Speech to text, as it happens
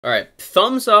All right,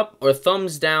 thumbs up or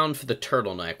thumbs down for the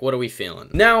turtleneck? What are we feeling?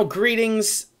 Now,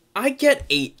 greetings. I get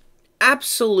a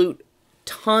absolute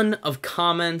ton of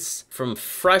comments from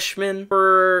freshmen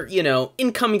for,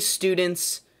 incoming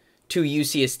students to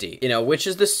UCSD, which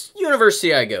is this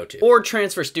university I go to, or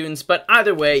transfer students, but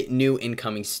either way, new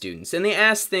incoming students. And they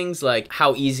ask things like,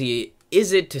 how easy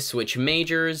is it to switch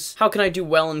majors? How can I do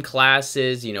well in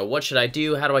classes? What should I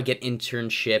do? How do I get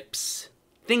internships?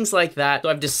 Things like that. So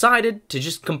I've decided to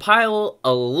just compile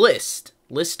a list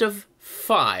of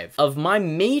 5 of my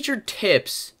major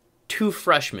tips to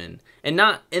freshmen. And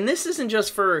this isn't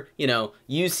just for,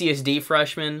 UCSD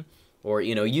freshmen or,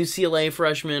 UCLA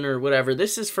freshmen or whatever.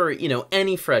 This is for,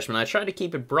 any freshman. I try to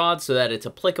keep it broad so that it's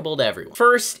applicable to everyone.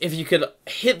 First, if you could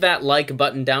hit that like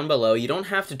button down below, you don't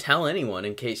have to tell anyone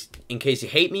in case you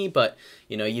hate me, but,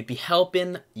 you'd be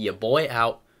helping your boy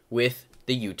out with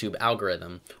the YouTube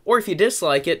algorithm. Or if you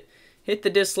dislike it, hit the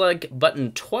dislike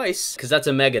button twice, because that's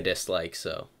a mega dislike,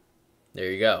 so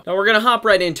there you go. Now we're gonna hop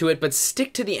right into it, but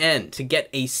stick to the end to get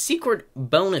a secret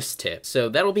bonus tip. So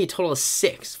that'll be a total of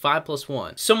 6, 5 plus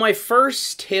 1. So my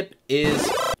first tip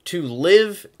is to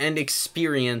live and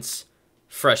experience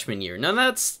freshman year. Now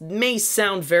that may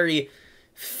sound very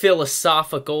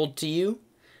philosophical to you,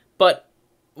 but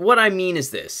what I mean is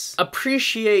this: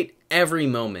 appreciate every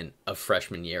moment of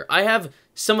freshman year. I have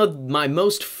some of my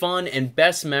most fun and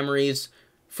best memories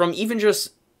from even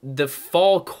just the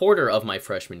fall quarter of my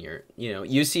freshman year.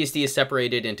 UCSD is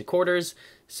separated into quarters,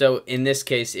 so in this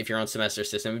case, if you're on semester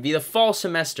system, it'd be the fall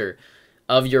semester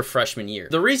of your freshman year.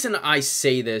 The reason I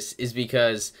say this is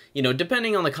because,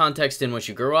 depending on the context in which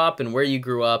you grew up and where you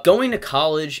grew up, going to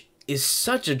college is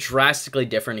such a drastically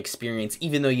different experience,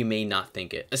 even though you may not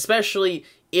think it, especially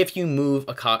if you move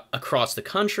across the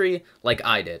country like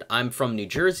I did. I'm from New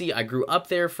Jersey. I grew up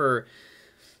there for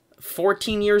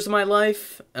 14 years of my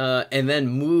life, and then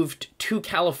moved to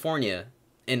California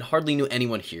and hardly knew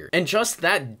anyone here. And just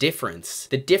that difference,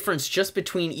 the difference just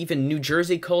between even New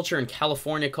Jersey culture and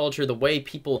California culture, the way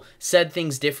people said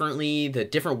things differently, the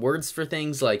different words for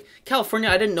things, like California,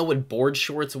 I didn't know what board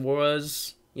shorts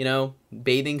was,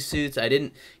 bathing suits. I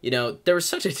didn't, there was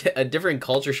such a different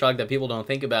culture shock that people don't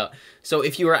think about. So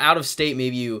if you are out of state,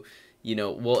 maybe you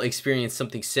will experience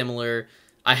something similar.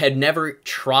 I had never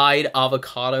tried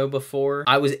avocado before.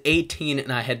 I was 18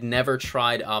 and I had never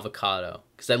tried avocado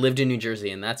because I lived in New Jersey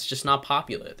and that's just not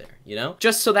popular there,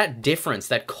 Just so that difference,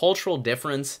 that cultural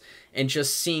difference, and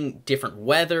just seeing different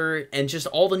weather and just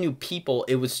all the new people,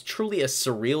 it was truly a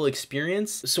surreal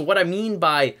experience. So what I mean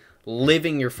by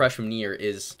living your freshman year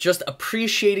is just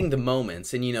appreciating the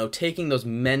moments and, taking those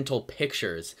mental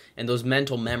pictures and those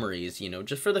mental memories,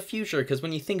 just for the future. Because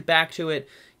when you think back to it,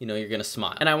 you're going to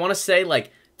smile. And I want to say,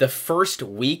 the first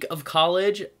week of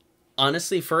college,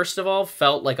 honestly, first of all,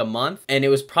 felt like a month. And it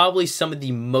was probably some of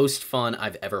the most fun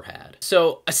I've ever had.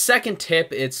 So a second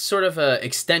tip, it's sort of an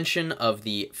extension of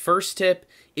the first tip,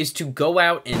 is to go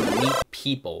out and meet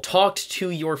people. Talk to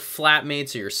your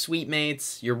flatmates or your suite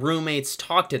mates, your roommates,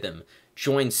 talk to them.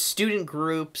 Join student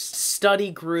groups,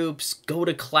 study groups, go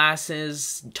to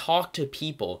classes, talk to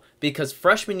people, because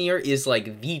freshman year is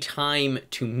like the time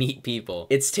to meet people.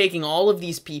 It's taking all of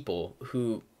these people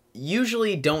who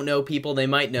usually don't know people. They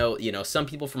might know, some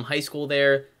people from high school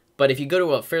there, but if you go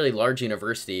to a fairly large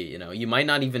university, you might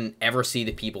not even ever see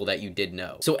the people that you did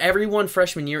know. So everyone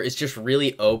freshman year is just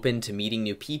really open to meeting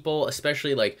new people,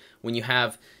 especially when you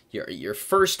have your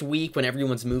first week when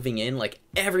everyone's moving in,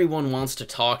 everyone wants to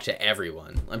talk to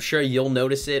everyone. I'm sure you'll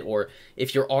notice it, or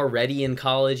if you're already in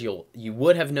college, you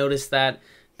would have noticed that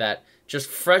just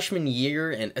freshman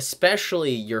year, and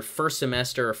especially your first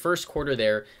semester or first quarter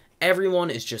there, everyone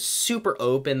is just super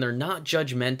open. They're not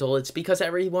judgmental. It's because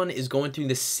everyone is going through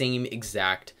the same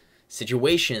exact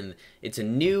situation. It's a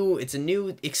new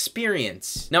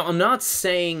experience. Now, I'm not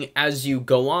saying as you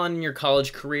go on in your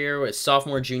college career, as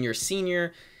sophomore, junior,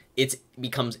 senior, it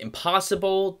becomes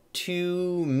impossible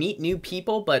to meet new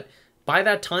people, but by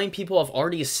that time, people have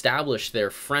already established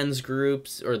their friends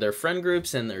groups or their friend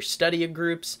groups and their study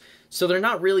groups. So they're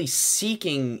not really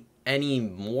seeking any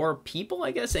more people,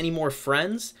 I guess, any more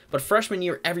friends. But freshman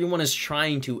year, everyone is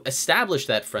trying to establish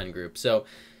that friend group. So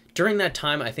during that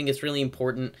time, I think it's really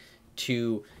important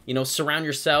to, surround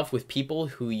yourself with people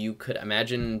who you could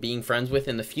imagine being friends with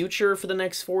in the future for the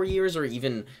next 4 years or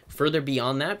even further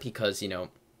beyond that, because,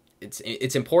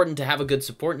 it's important to have a good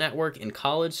support network in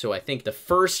college. So I think the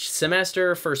first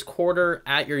semester, first quarter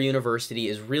at your university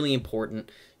is really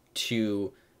important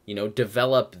to,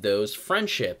 develop those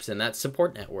friendships and that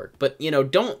support network. But,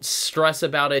 don't stress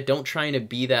about it. Don't try to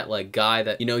be that guy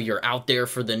that, you're out there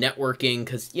for the networking,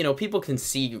 because, people can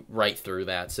see right through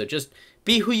that. So just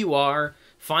be who you are,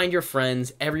 find your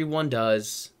friends, everyone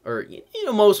does, or,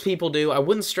 most people do. I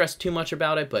wouldn't stress too much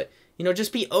about it, but,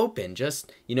 just be open.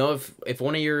 Just, if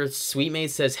one of your suite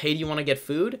mates says, hey, do you want to get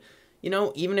food?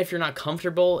 Even if you're not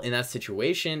comfortable in that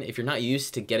situation, if you're not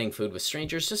used to getting food with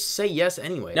strangers, just say yes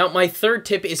anyway. Now, my third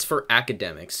tip is for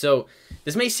academics. So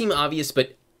this may seem obvious,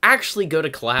 but actually go to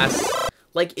class.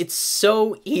 Like, it's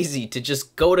so easy to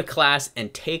just go to class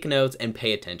and take notes and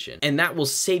pay attention. And that will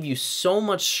save you so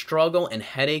much struggle and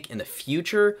headache in the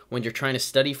future when you're trying to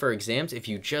study for exams if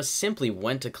you just simply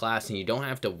went to class and you don't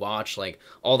have to watch, like,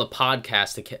 all the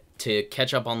podcasts to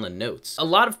catch up on the notes. A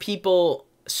lot of people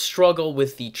struggle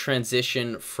with the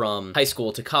transition from high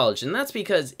school to college, and that's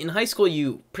because in high school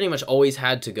you pretty much always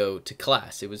had to go to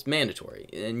class. It was mandatory,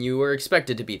 and you were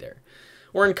expected to be there.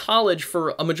 Or in college,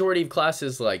 for a majority of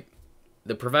classes, like,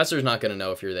 the professor's not going to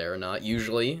know if you're there or not,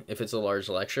 usually, if it's a large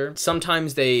lecture.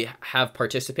 Sometimes they have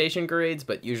participation grades,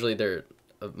 but usually they're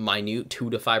a minute 2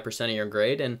 to 5% of your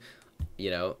grade, and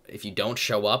if you don't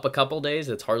show up a couple days,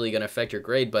 it's hardly going to affect your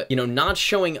grade. But, not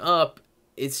showing up,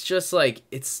 it's just like,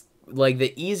 it's like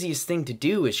the easiest thing to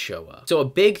do is show up. So a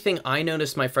big thing I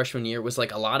noticed my freshman year was,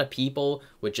 like, a lot of people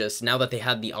would just, now that they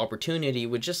had the opportunity,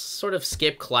 would just sort of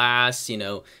skip class,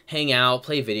 hang out,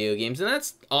 play video games, and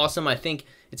that's awesome. I think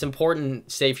it's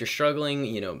important, say if you're struggling,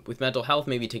 with mental health,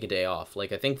 maybe take a day off.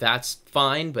 Like, I think that's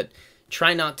fine, but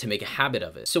try not to make a habit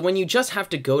of it. So when you just have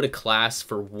to go to class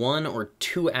for 1 or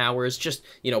 2 hours, just,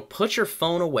 put your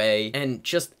phone away and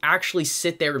just actually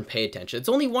sit there and pay attention. It's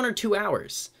only 1 or 2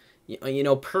 hours,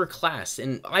 per class.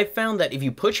 And I found that if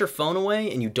you put your phone away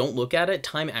and you don't look at it,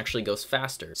 time actually goes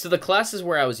faster. So the classes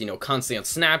where I was, constantly on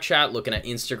Snapchat, looking at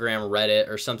Instagram, Reddit,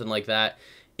 or something like that,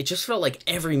 it just felt like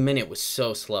every minute was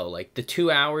so slow. Like, the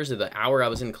 2 hours or the hour I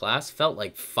was in class felt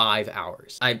like 5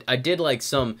 hours. I did, like,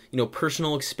 some,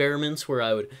 personal experiments where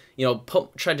I would,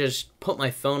 try to just put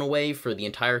my phone away for the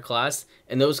entire class,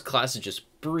 and those classes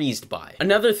just breezed by.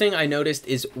 Another thing I noticed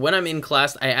is when I'm in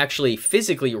class, I actually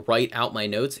physically write out my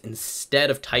notes instead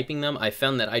of typing them. I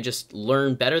found that I just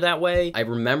learn better that way. I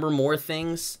remember more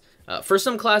things. For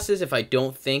some classes, if I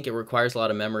don't think it requires a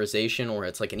lot of memorization or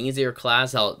it's like an easier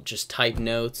class, I'll just type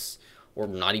notes or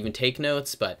not even take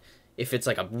notes. But if it's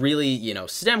like a really,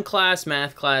 STEM class,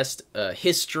 math class,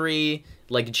 history,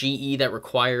 like GE that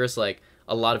requires like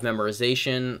a lot of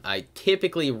memorization, I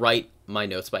typically write my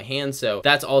notes by hand, so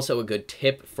that's also a good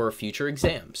tip for future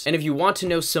exams. And if you want to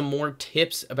know some more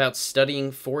tips about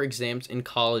studying for exams in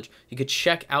college, you could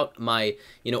check out my,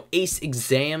 ACE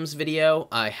exams video.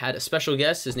 I had a special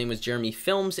guest, his name was Jeremy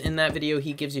Films in that video.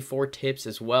 He gives you 4 tips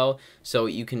as well, so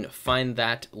you can find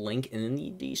that link in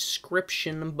the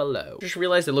description below. Just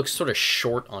realized it looks sort of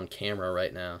short on camera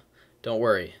right now. Don't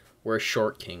worry. We're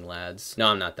short king, lads. No,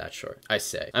 I'm not that short, I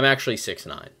say. I'm actually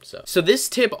 6'9", so. So this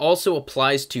tip also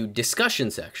applies to discussion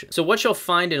sections. So what you'll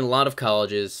find in a lot of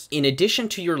colleges, in addition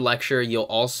to your lecture, you'll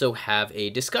also have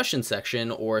a discussion section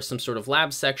or some sort of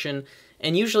lab section,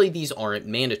 and usually these aren't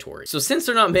mandatory. So since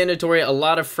they're not mandatory, a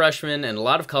lot of freshmen and a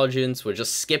lot of college students would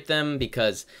just skip them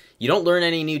because you don't learn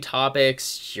any new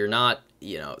topics, you're not,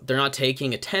 they're not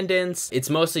taking attendance. It's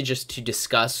mostly just to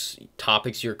discuss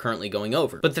topics you're currently going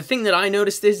over. But the thing that I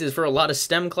noticed is for a lot of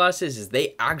STEM classes is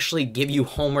they actually give you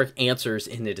homework answers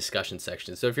in the discussion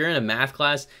section. So if you're in a math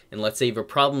class and let's say you have a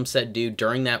problem set due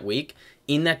during that week,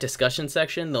 in that discussion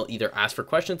section, they'll either ask for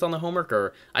questions on the homework,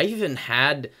 or I even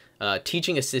had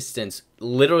teaching assistants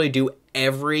literally do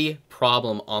every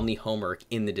problem on the homework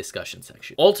in the discussion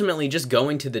section. Ultimately, just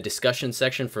going to the discussion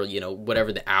section for,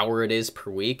 whatever the hour it is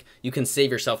per week, you can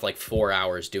save yourself like 4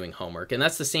 hours doing homework. And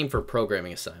that's the same for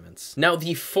programming assignments. Now,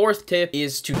 the 4th tip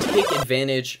is to take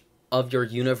advantage of your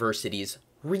university's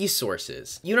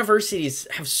resources. Universities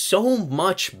have so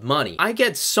much money. I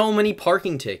get so many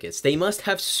parking tickets. They must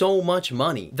have so much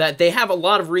money that they have a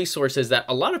lot of resources that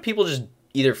a lot of people just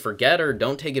either forget or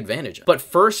don't take advantage of. But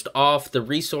first off, the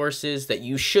resources that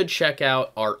you should check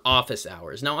out are office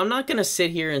hours. Now, I'm not gonna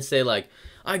sit here and say like,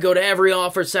 I go to every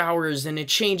office hours and it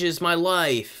changes my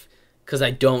life, because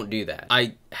I don't do that.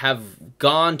 I have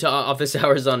gone to office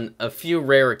hours on a few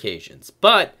rare occasions,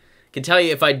 but I can tell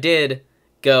you if I did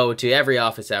go to every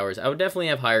office hours, I would definitely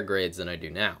have higher grades than I do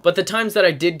now. But the times that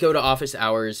I did go to office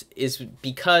hours is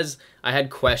because I had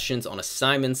questions on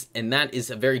assignments, and that is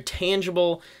a very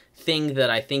tangible thing that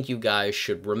I think you guys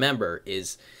should remember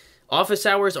is office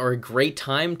hours are a great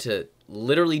time to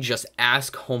literally just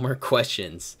ask homework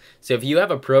questions. So if you have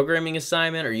a programming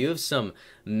assignment or you have some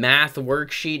math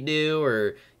worksheet due,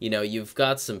 or you've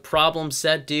got some problem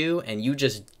set due and you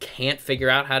just can't figure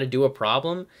out how to do a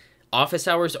problem, office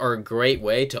hours are a great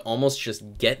way to almost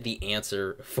just get the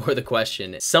answer for the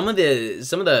question. Some of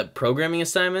the programming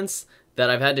assignments that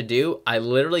I've had to do, I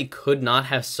literally could not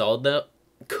have solved them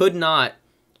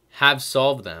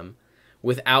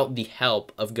without the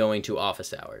help of going to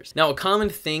office hours. Now, a common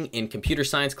thing in computer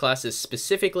science classes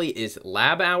specifically is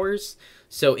lab hours.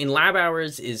 So in lab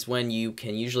hours is when you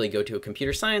can usually go to a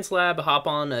computer science lab, hop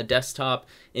on a desktop,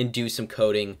 and do some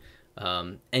coding.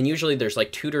 And usually there's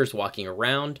like tutors walking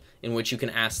around in which you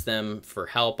can ask them for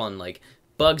help on like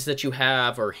bugs that you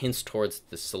have or hints towards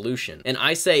the solution. And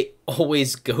I say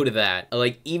always go to that.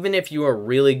 Like, even if you are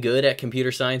really good at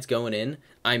computer science going in,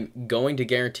 I'm going to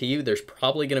guarantee you there's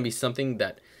probably going to be something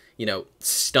that, you know,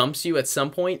 stumps you at some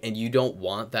point, and you don't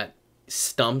want that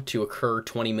stump to occur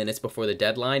 20 minutes before the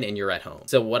deadline and you're at home.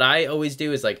 So what I always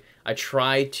do is like, I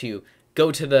try to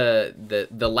go to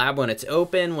the lab when it's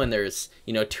open, when there's,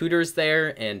 you know, tutors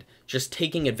there, and just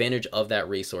taking advantage of that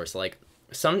resource. Like,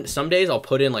 some days I'll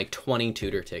put in like 20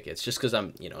 tutor tickets just because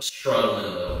I'm, you know, struggling a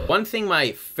little bit. One thing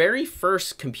my very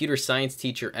first computer science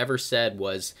teacher ever said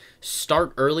was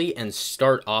start early and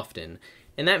start often.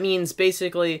 And that means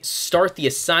basically start the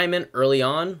assignment early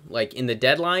on, like in the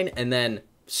deadline, and then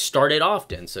start it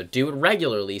often. So do it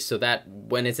regularly so that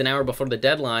when it's an hour before the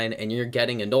deadline and you're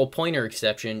getting a null pointer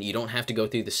exception, you don't have to go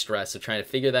through the stress of trying to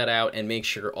figure that out and make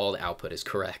sure all the output is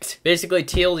correct. Basically,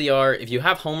 TLDR, if you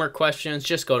have homework questions,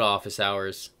 just go to office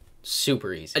hours.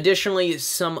 Super easy. Additionally,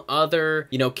 some other,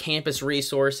 you know, campus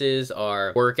resources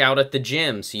are work out at the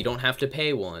gym so you don't have to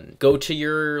pay one. Go to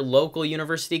your local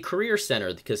university career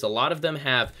center because a lot of them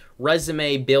have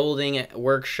resume building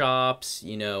workshops.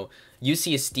 You know,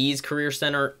 UCSD's career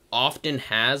center often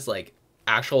has like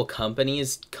actual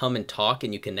companies come and talk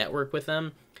and you can network with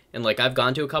them. And like, I've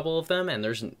gone to a couple of them and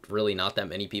there's really not that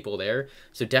many people there.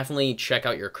 So definitely check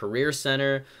out your career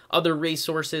center. Other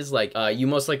resources, like you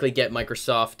most likely get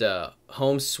Microsoft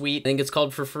Home Suite, I think it's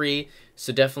called, for free.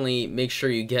 So definitely make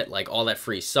sure you get like all that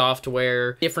free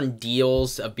software, different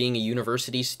deals of being a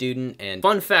university student. And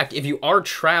fun fact, if you are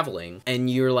traveling and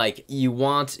you're like, you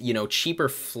want, you know, cheaper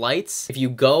flights, if you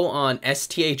go on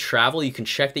STA Travel, you can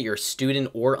check that you're a student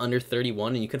or under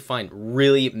 31 and you can find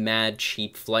really mad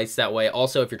cheap flights that way.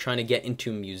 Also, if you're trying to get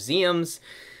into museums,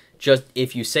 just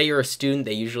if you say you're a student,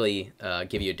 they usually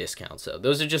give you a discount. So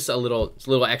those are just a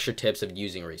little extra tips of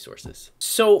using resources.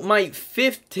 So my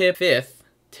fifth tip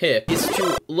is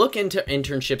to look into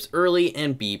internships early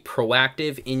and be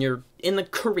proactive in the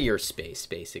career space,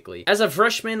 basically. As a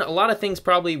freshman, a lot of things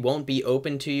probably won't be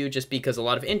open to you just because a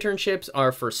lot of internships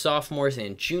are for sophomores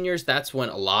and juniors. That's when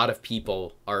a lot of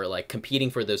people are like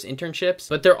competing for those internships.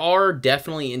 But there are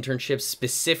definitely internships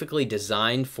specifically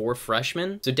designed for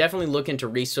freshmen. So definitely look into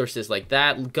resources like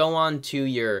that. Go on to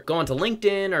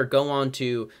LinkedIn or go on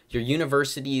to your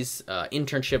university's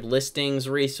internship listings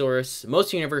resource.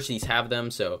 Most universities have them.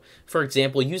 So for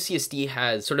example, UCSD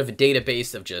has sort of a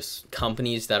database of just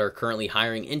companies that are currently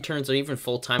hiring interns or even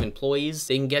full-time employees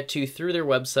they can get to through their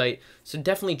website. So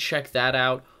definitely check that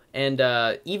out. And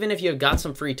even if you've got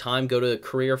some free time, go to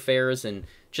career fairs and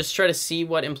just try to see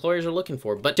what employers are looking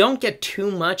for. But don't get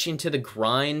too much into the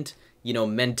grind, you know,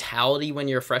 mentality when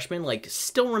you're a freshman. Like,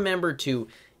 still remember to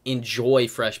enjoy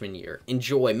freshman year.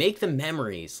 Enjoy, make the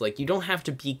memories. Like, you don't have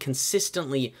to be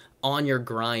consistently on your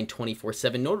grind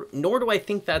 24/7, nor do I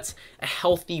think that's a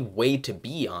healthy way to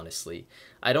be, honestly.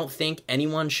 I don't think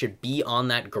anyone should be on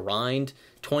that grind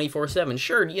 24/7.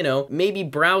 Sure, you know, maybe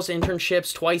browse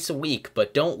internships twice a week,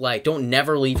 but don't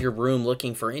never leave your room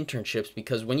looking for internships,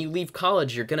 because when you leave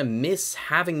college, you're gonna miss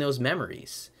having those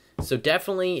memories. So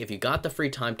definitely, if you got the free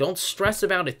time, don't stress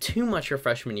about it too much your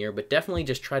freshman year, but definitely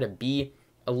just try to be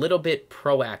a little bit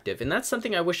proactive. And that's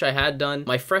something I wish I had done.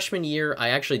 My freshman year, I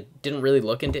actually didn't really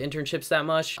look into internships that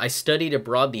much. I studied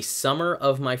abroad the summer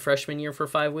of my freshman year for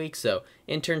 5 weeks, so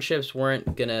internships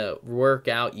weren't gonna work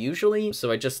out usually. So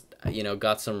I just, you know,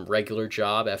 got some regular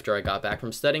job after I got back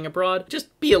from studying abroad.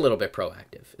 Just be a little bit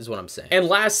proactive is what I'm saying. And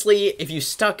lastly, if you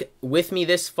stuck with me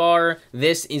this far,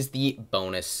 this is the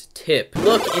bonus tip.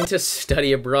 Look into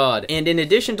study abroad. And in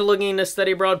addition to looking into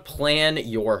study abroad, plan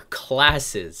your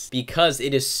classes, because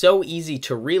it is so easy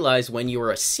to realize when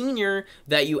you're a senior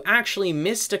that you actually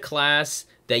missed a class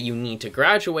that you need to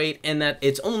graduate and that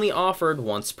it's only offered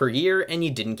once per year and you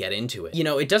didn't get into it. You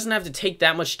know, it doesn't have to take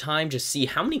that much time. Just see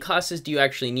how many classes do you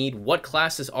actually need? What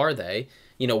classes are they?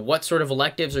 You know, what sort of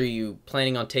electives are you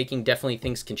planning on taking? Definitely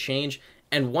things can change.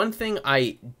 And one thing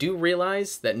I do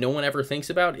realize that no one ever thinks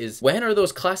about is, when are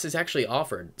those classes actually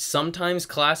offered? Sometimes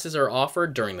classes are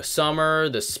offered during the summer,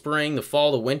 the spring, the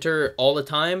fall, the winter, all the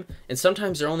time. And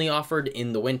sometimes they're only offered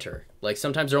in the winter. Like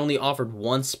sometimes they're only offered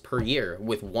once per year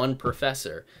with one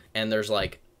professor. And there's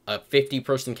like a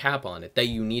 50-person cap on it that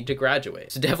you need to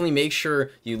graduate. So definitely make sure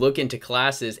you look into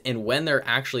classes and when they're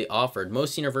actually offered.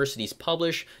 Most universities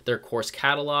publish their course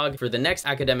catalog for the next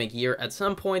academic year at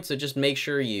some point, so just make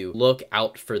sure you look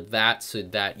out for that so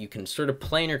that you can sort of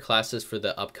plan your classes for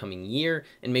the upcoming year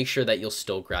and make sure that you'll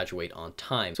still graduate on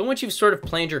time. So once you've sort of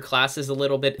planned your classes a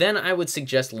little bit, then I would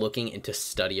suggest looking into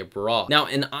study abroad. Now,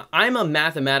 and I'm a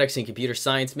mathematics and computer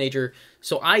science major,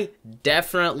 so I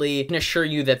definitely can assure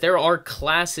you that there are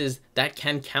classes that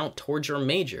can count towards your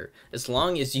major, as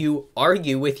long as you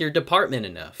argue with your department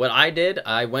enough. What I did,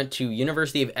 I went to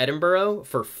University of Edinburgh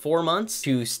for 4 months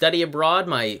to study abroad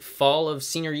my fall of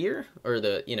senior year, or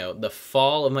the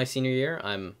fall of my senior year.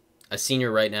 I'm a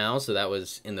senior right now, so that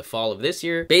was in the fall of this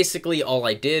year. Basically, all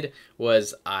I did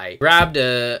was I grabbed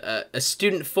a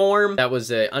student form that was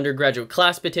an undergraduate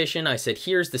class petition. I said,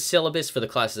 here's the syllabus for the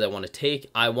classes I want to take.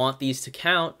 I want these to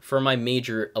count for my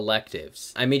major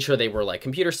electives. I made sure they were like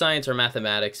computer science or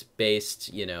mathematics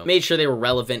based, made sure they were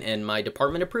relevant, and my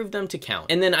department approved them to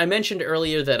count. And then I mentioned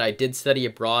earlier that I did study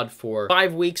abroad for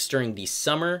 5 weeks during the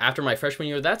summer after my freshman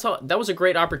year. That was a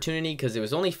great opportunity because it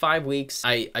was only 5 weeks.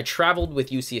 I traveled with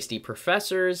UCSD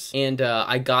professors, and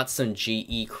I got some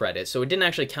GE credit. So it didn't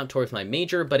actually count towards my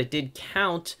major, but it did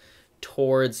count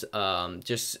towards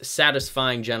just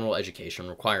satisfying general education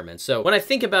requirements. So when I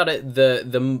think about it,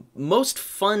 the most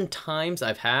fun times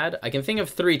I've had, I can think of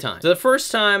 3 times. So the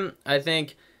first time, I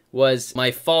think, was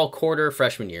my fall quarter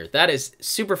freshman year. That is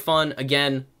super fun.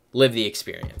 Again, live the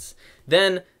experience.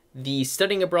 Then the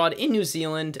studying abroad in New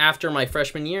Zealand after my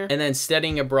freshman year, and then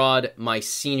studying abroad my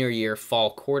senior year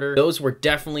fall quarter. Those were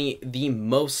definitely the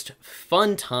most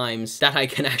fun times that I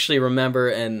can actually remember,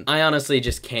 and I honestly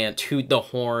just can't toot the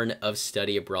horn of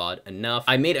study abroad enough.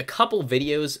 I made a couple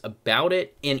videos about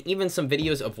it, and even some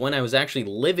videos of when I was actually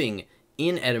living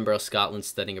in Edinburgh, Scotland,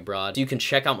 studying abroad. So you can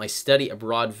check out my study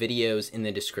abroad videos in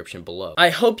the description below.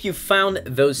 I hope you found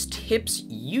those tips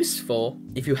useful.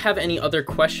 If you have any other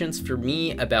questions for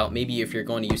me about maybe if you're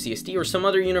going to UCSD or some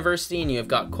other university and you have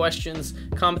got questions,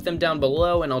 comment them down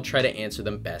below and I'll try to answer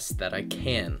them best that I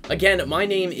can. Again, my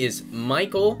name is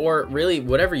Michael, or really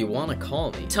whatever you want to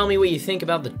call me. Tell me what you think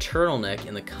about the turtleneck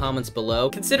in the comments below.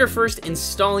 Consider first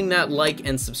installing that like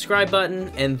and subscribe button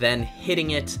and then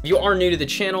hitting it. If you are new to the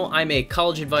channel, I make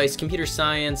college advice, computer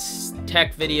science,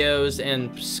 tech videos,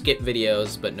 and skip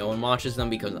videos, but no one watches them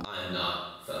because I'm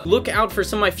not. Look out for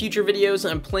some of my future videos.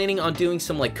 I'm planning on doing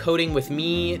some like coding with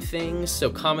me things, so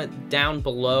comment down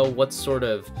below what sort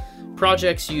of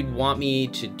projects you'd want me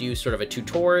to do sort of a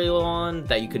tutorial on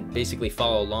that you could basically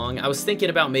follow along. I was thinking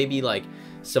about maybe like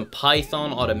some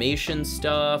Python automation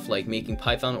stuff, like making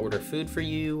Python order food for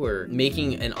you, or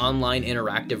making an online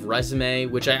interactive resume,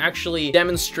 which I actually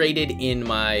demonstrated in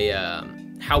my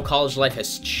How College Life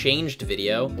Has Changed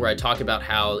video, where I talk about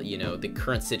how, the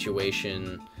current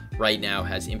situation right now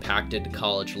has impacted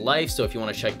college life. So if you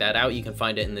want to check that out, you can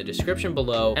find it in the description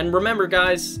below. And remember,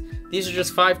 guys, these are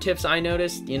just 5 tips I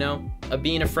noticed, of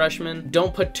being a freshman.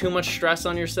 Don't put too much stress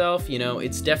on yourself.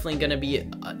 It's definitely going to be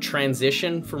a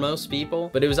transition for most people,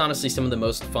 but it was honestly some of the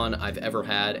most fun I've ever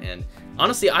had. And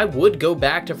honestly, I would go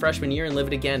back to freshman year and live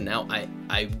it again. Now,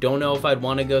 I don't know if I'd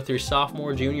want to go through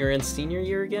sophomore, junior, and senior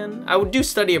year again. I would do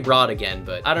study abroad again,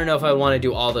 but I don't know if I want to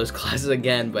do all those classes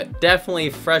again. But definitely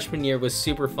freshman year was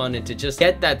super fun, and to just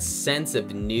get that sense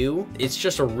of new, it's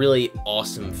just a really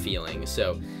awesome feeling.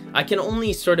 So I can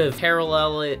only sort of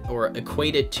parallel it or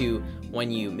equate it to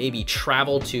when you maybe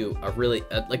travel to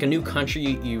a new country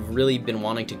you've really been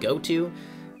wanting to go to.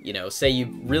 Say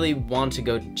you really want to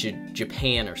go to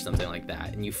Japan or something like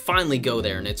that, and you finally go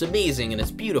there and it's amazing and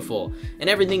it's beautiful and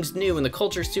everything's new and the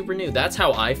culture's super new. That's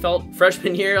how I felt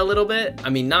freshman year a little bit. I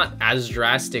mean, not as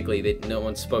drastically that no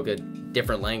one spoke a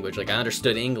different language. Like, I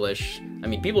understood English. I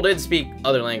mean, people did speak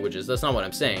other languages. That's not what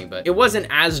I'm saying, but it wasn't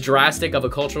as drastic of a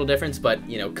cultural difference. But,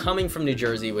 coming from New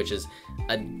Jersey, which is,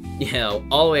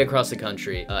 all the way across the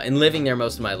country, and living there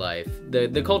most of my life,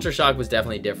 the culture shock was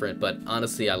definitely different, but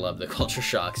honestly, I love the culture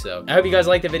shock. So I hope you guys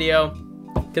liked the video.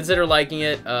 Consider liking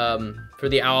it, for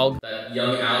the owl, that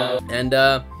young owl. And,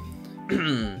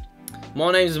 my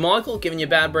name is Michael, giving you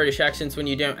bad British accents when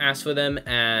you don't ask for them,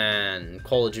 and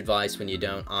college advice when you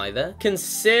don't either.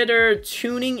 Consider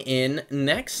tuning in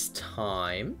next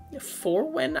time for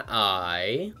when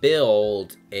I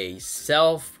build a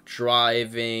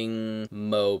self-driving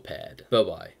moped.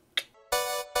 Bye-bye.